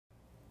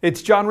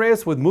It's John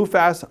Reyes with Move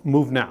Fast,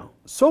 Move Now.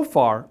 So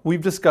far,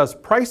 we've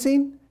discussed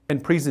pricing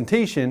and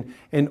presentation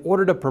in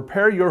order to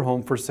prepare your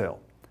home for sale.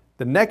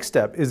 The next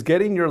step is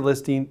getting your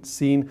listing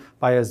seen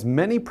by as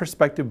many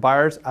prospective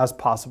buyers as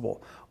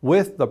possible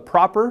with the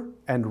proper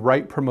and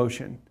right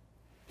promotion.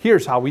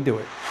 Here's how we do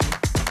it.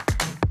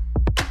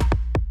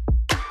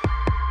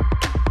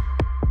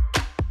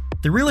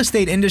 The real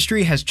estate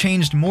industry has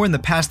changed more in the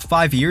past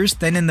 5 years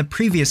than in the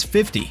previous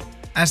 50.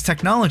 As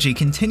technology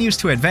continues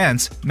to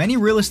advance, many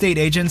real estate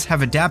agents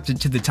have adapted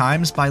to the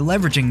times by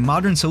leveraging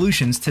modern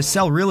solutions to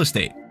sell real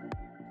estate.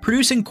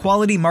 Producing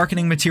quality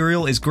marketing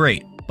material is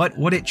great, but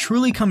what it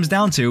truly comes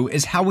down to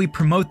is how we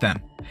promote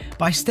them.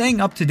 By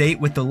staying up to date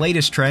with the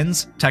latest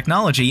trends,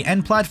 technology,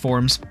 and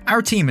platforms,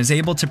 our team is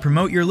able to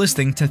promote your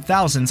listing to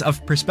thousands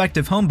of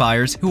prospective home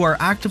buyers who are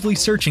actively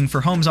searching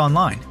for homes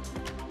online.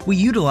 We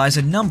utilize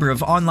a number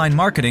of online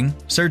marketing,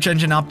 search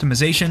engine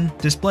optimization,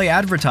 display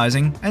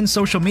advertising, and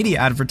social media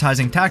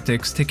advertising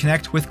tactics to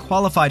connect with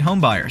qualified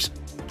homebuyers.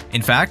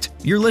 In fact,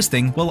 your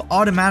listing will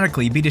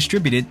automatically be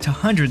distributed to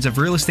hundreds of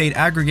real estate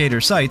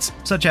aggregator sites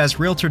such as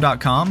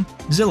REALTOR.com,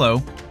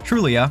 Zillow,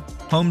 Trulia,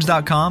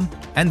 Homes.com,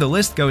 and the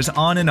list goes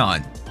on and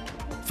on.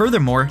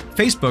 Furthermore,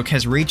 Facebook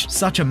has reached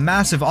such a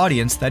massive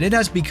audience that it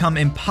has become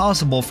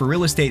impossible for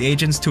real estate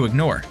agents to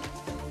ignore.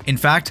 In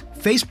fact,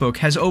 Facebook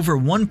has over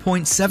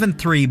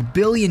 1.73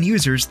 billion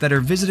users that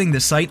are visiting the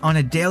site on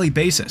a daily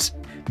basis,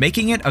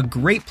 making it a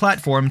great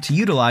platform to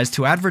utilize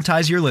to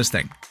advertise your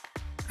listing.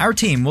 Our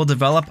team will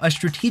develop a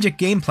strategic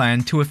game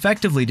plan to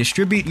effectively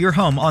distribute your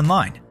home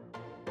online.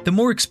 The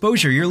more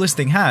exposure your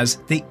listing has,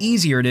 the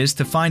easier it is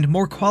to find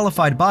more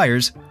qualified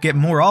buyers, get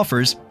more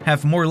offers,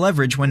 have more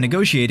leverage when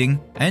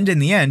negotiating, and in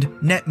the end,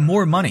 net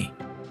more money.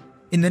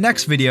 In the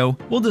next video,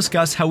 we'll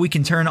discuss how we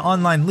can turn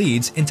online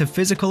leads into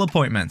physical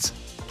appointments.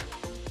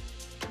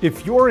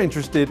 If you're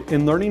interested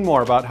in learning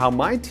more about how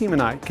my team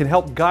and I can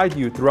help guide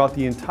you throughout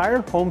the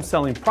entire home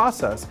selling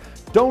process,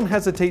 don't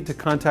hesitate to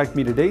contact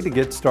me today to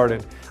get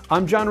started.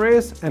 I'm John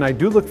Reyes, and I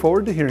do look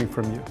forward to hearing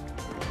from you.